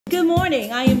Good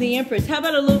morning, I am the Empress. How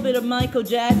about a little bit of Michael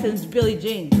Jackson's Billie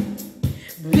Jean?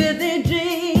 Billie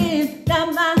Jean,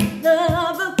 not my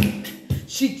lover.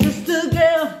 She's just a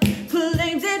girl who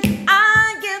claims that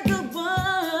I am the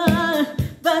one,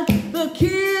 but the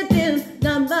kid is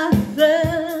not my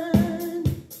son.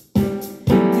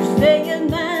 You say you're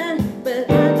mine, but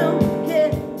I don't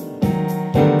care.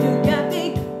 You got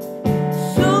me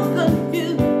so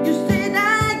confused. You said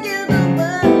I am the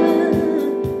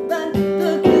one, but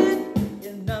the kid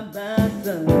is not my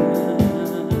son.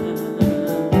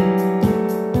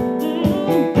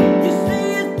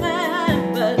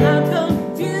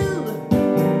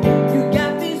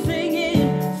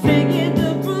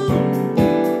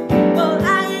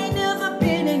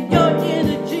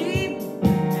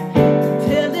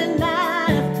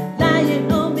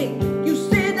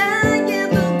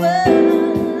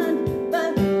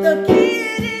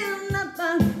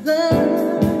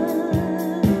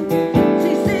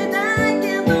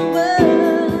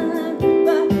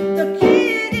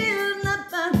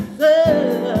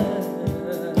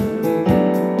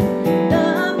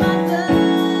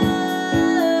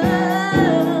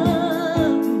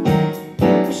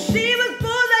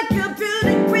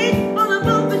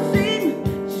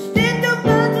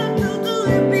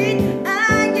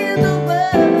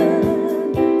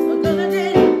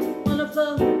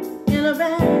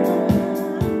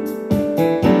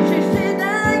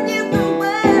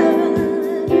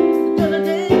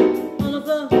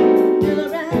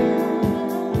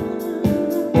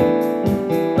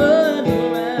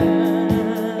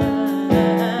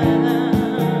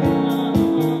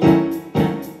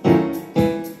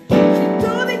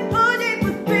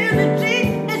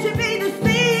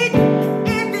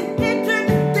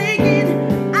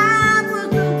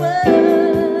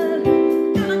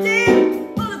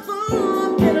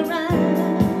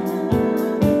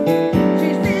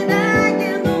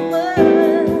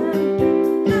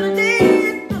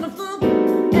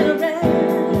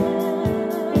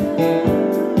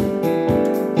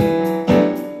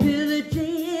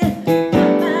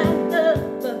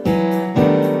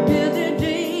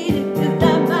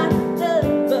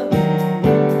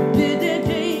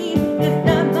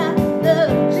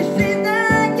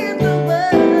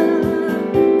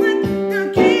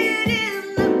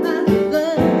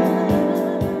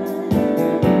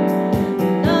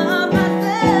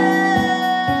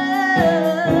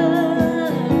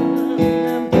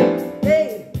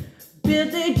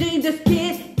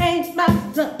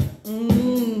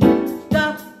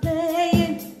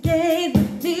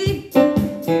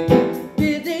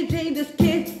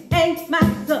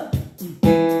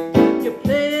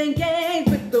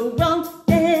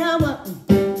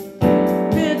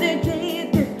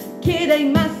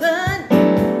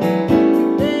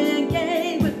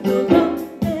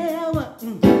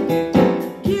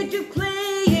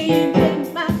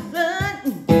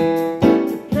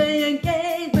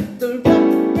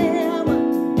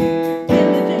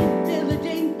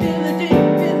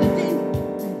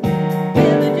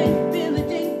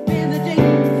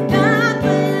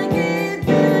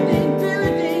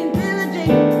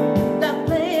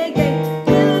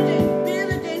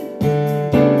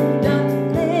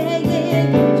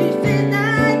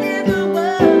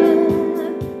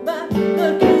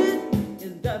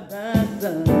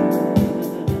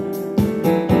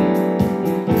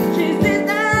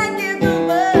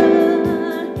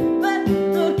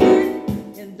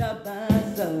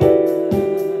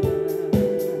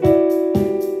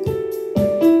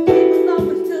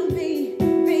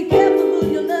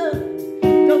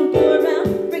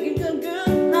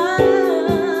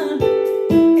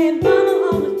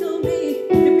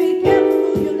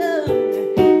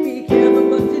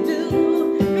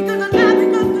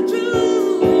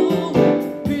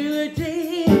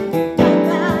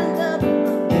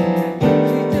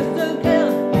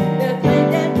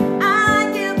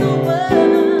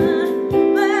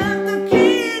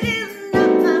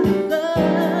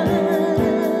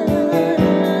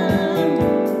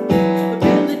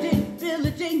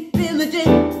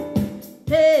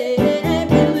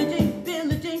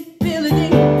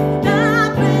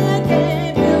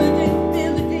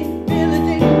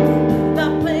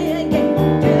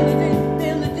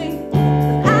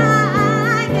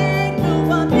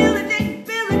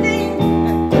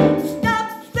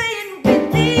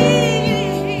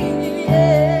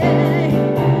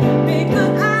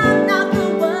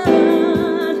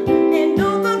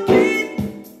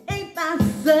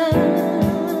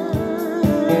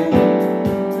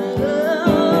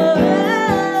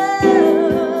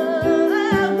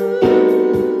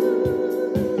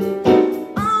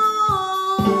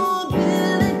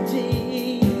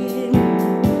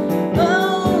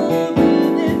 Oh,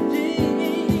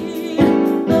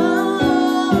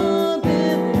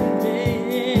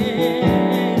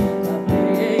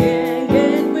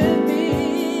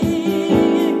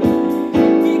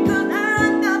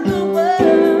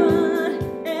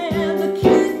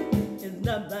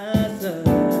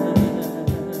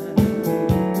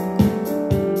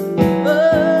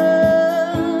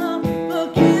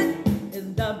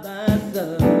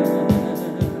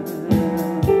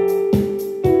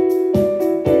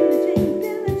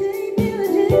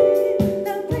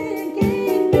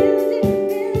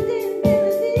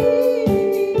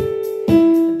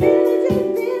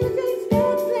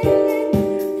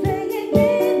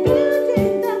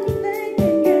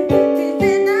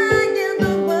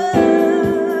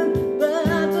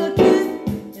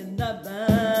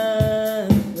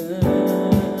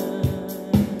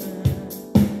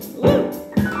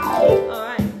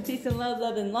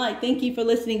 Thank you for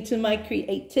listening to my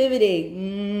creativity.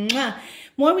 Mwah.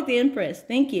 More with the Empress.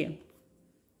 Thank you.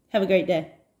 Have a great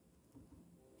day.